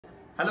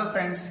Hello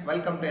friends,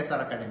 welcome to SR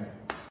Academy.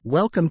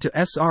 Welcome to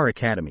SR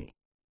Academy.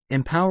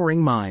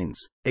 Empowering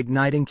minds,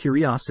 igniting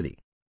curiosity.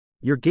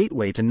 Your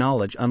gateway to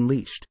knowledge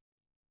unleashed.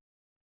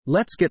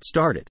 Let's get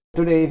started.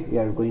 Today we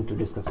are going to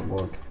discuss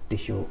about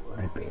tissue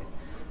repair.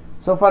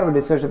 So far we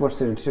discussed about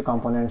tissue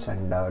components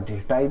and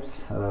tissue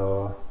types.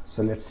 So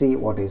let's see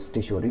what is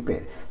tissue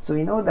repair. So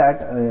we know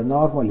that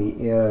normally,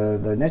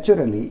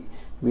 naturally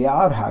we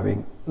are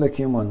having, like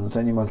humans,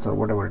 animals or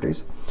whatever it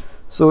is.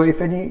 So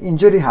if any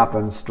injury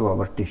happens to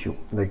our tissue,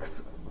 like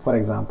for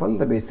example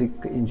the basic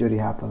injury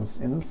happens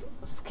in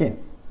skin,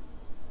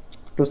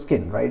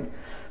 right?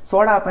 So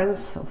what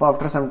happens,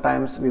 after some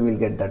times we will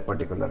get that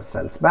particular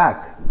cells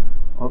back,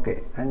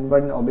 okay, and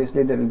when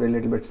obviously there will be a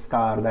little bit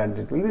scar that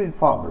it will be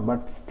formed,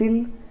 but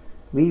still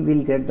we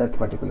will get that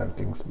particular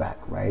things back,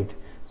 right?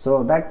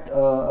 So that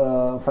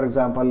for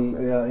example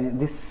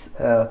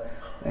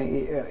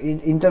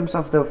in terms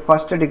of the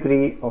first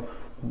degree of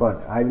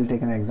burn, I will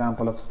take an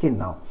example of skin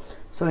now.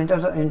 So in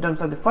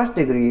terms of the first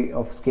degree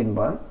of skin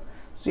burn,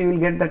 so you will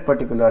get that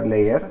particular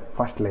layer,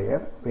 first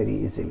layer, very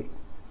easily,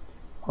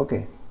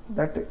 okay.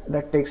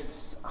 That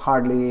takes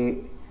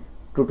hardly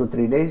 2 to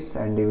 3 days,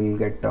 and you will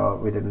get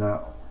within a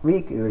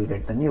week you will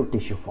get the new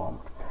tissue formed.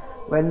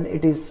 When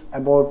it is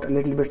about a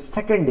little bit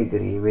second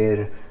degree,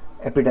 where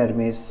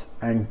epidermis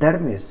and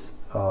dermis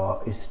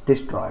is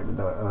destroyed,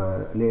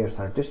 the layers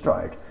are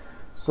destroyed,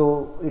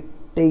 so it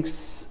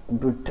takes a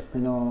bit,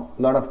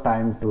 lot of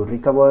time to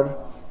recover,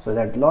 so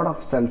that lot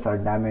of cells are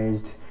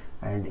damaged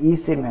and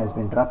ECM has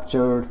been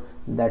ruptured.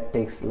 That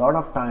takes a lot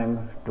of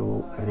time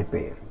to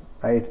repair,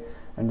 right?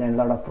 And then a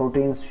lot of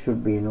proteins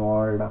should be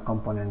involved,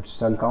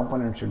 cell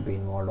components should be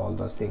involved, all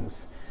those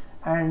things.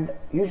 And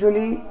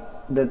usually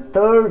the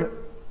third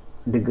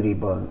degree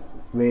burn,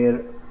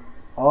 where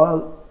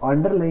all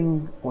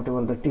underlying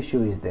whatever the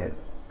tissue is there,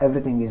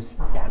 everything is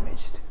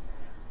damaged,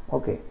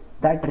 okay,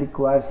 that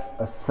requires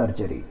a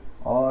surgery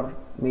or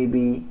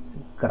maybe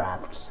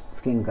grafts,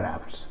 skin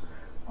grafts,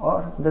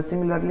 or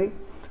similarly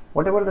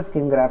whatever the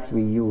skin grafts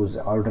we use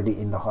already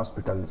in the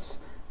hospitals,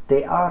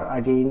 they are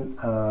again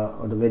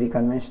the very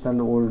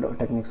conventional old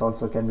techniques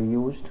also can be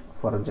used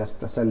for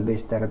just a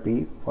cell-based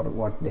therapy for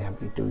what they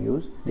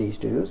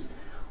used to use,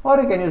 or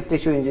you can use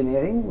tissue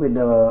engineering with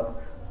the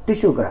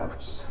tissue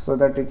grafts, so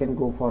that you can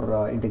go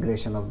for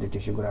integration of the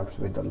tissue grafts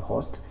with the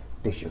host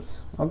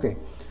tissues, okay.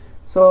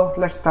 So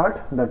let's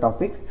start the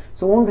topic.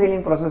 So wound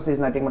healing process is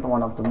nothing but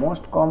one of the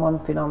most common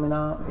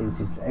phenomena. It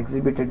is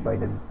exhibited by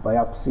the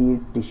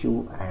biopsied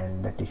tissue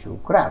and the tissue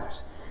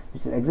grafts.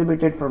 It is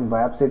exhibited from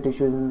biopsied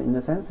tissue in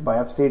the sense,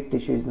 biopsied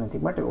tissue is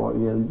nothing but you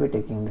will be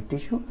taking the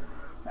tissue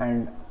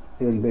and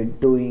you will be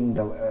doing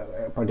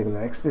the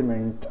particular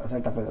experiment, a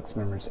set of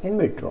experiments in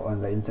vitro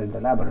and inside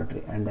the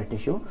laboratory and the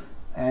tissue,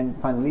 and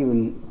finally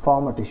will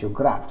form a tissue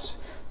grafts.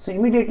 So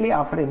immediately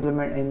after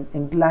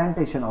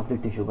implantation of the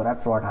tissue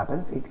grafts, what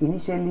happens? It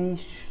initially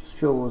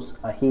shows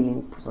a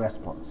healing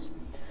response.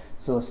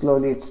 So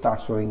slowly it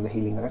starts showing the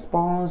healing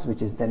response,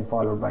 which is then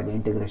followed by the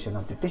integration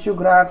of the tissue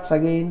grafts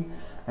again,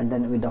 and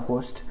then with the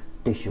host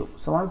tissue.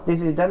 So once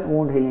this is done,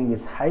 wound healing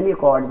is highly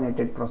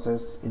coordinated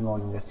process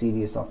involving a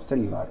series of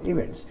cellular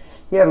events.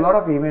 Here a lot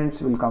of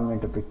events will come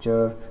into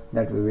picture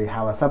that we will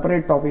have a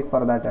separate topic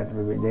for that,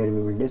 we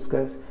will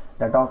discuss,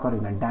 that occur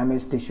in a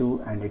damaged tissue,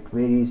 and it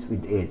varies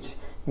with age.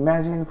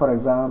 Imagine, for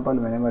example,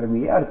 whenever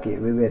we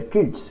were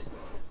kids,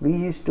 we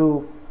used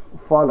to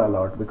fall a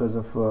lot because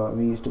of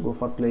we used to go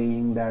for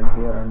playing that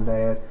here and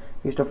there.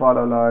 We used to fall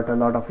a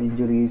lot of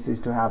injuries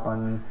used to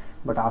happen,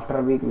 but after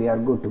a week we are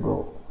good to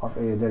go.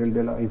 There will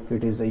be if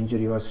it is the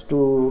injury was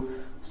too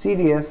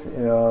serious,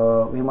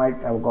 we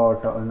might have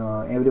got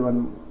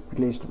everyone at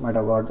least might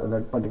have got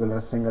that particular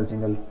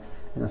single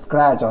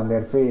scratch on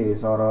their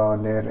face or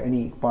on their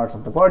any parts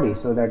of the body.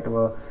 So that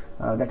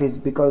that is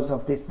because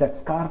of this, that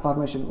scar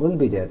formation will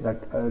be there,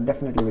 that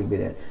definitely will be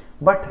there.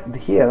 But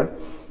here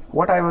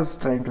what I was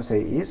trying to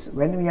say is,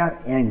 when we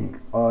are young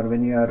or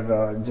when you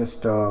are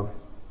just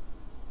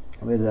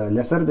with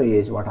lesser the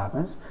age, what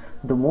happens,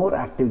 the more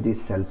active these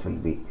cells will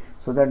be,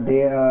 so that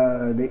they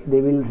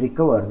will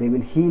recover, they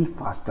will heal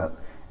faster.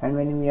 And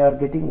when we are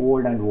getting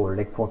old and old,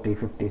 like 40,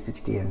 50,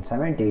 60 and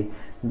 70,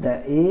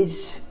 the age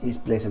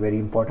plays a very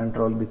important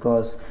role,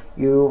 because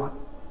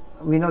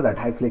we know that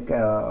Hayflick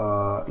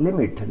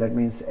limit, that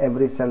means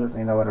every cells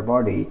in our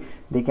body,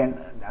 they can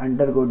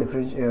undergo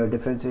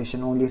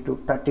differentiation only to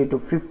 30 to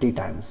 50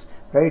 times,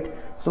 right?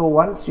 So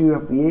once you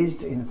have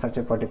aged in such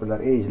a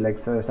particular age, like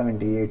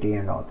 70, 80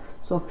 and all,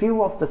 so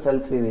few of the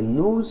cells we will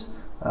lose,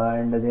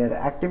 and their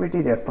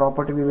activity, their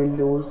property we will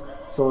lose,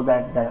 so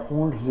that the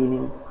wound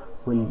healing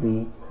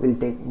will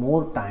take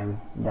more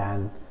time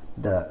than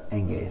the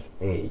younger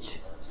age.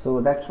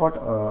 So that's what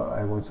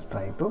I was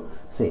trying to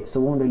say.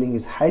 So wound healing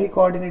is highly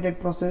coordinated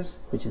process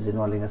which is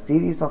involving a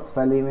series of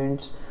cell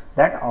events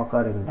that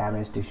occur in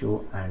damaged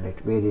tissue, and it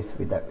varies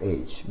with the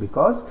age,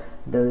 because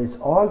there is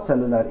all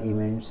cellular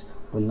events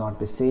will not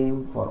be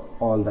same for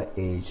all the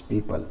age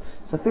people.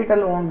 So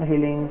fetal wound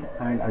healing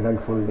and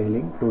adulthood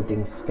healing, two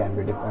things can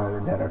be there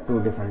are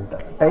two different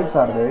types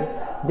are there.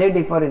 They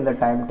differ in the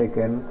time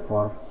taken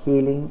for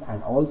healing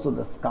and also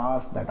the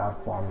scars that are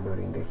formed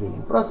during the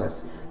healing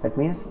process. That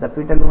means the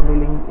fetal wound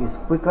healing is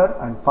quicker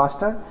and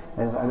faster,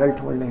 as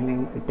adult wound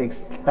healing it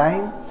takes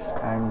time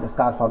and the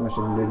scar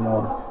formation will be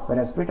more,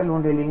 whereas fetal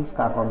wound healing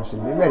scar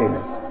formation will be very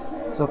less.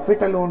 So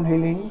fetal wound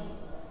healing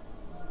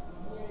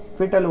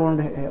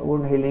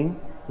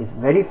is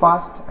very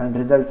fast and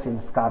results in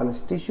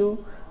scarless tissue,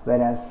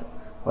 whereas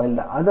while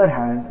the other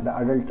hand the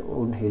adult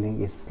wound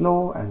healing is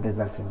slow and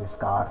results in the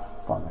scar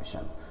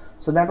formation.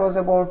 So that was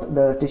about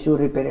the tissue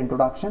repair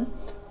introduction,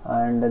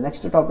 and the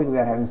next topic we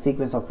are having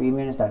sequence of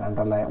events that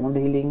underlie wound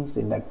healings.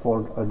 In that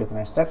 4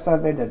 different steps are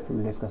there that we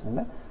will discuss in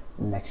the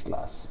next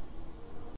class.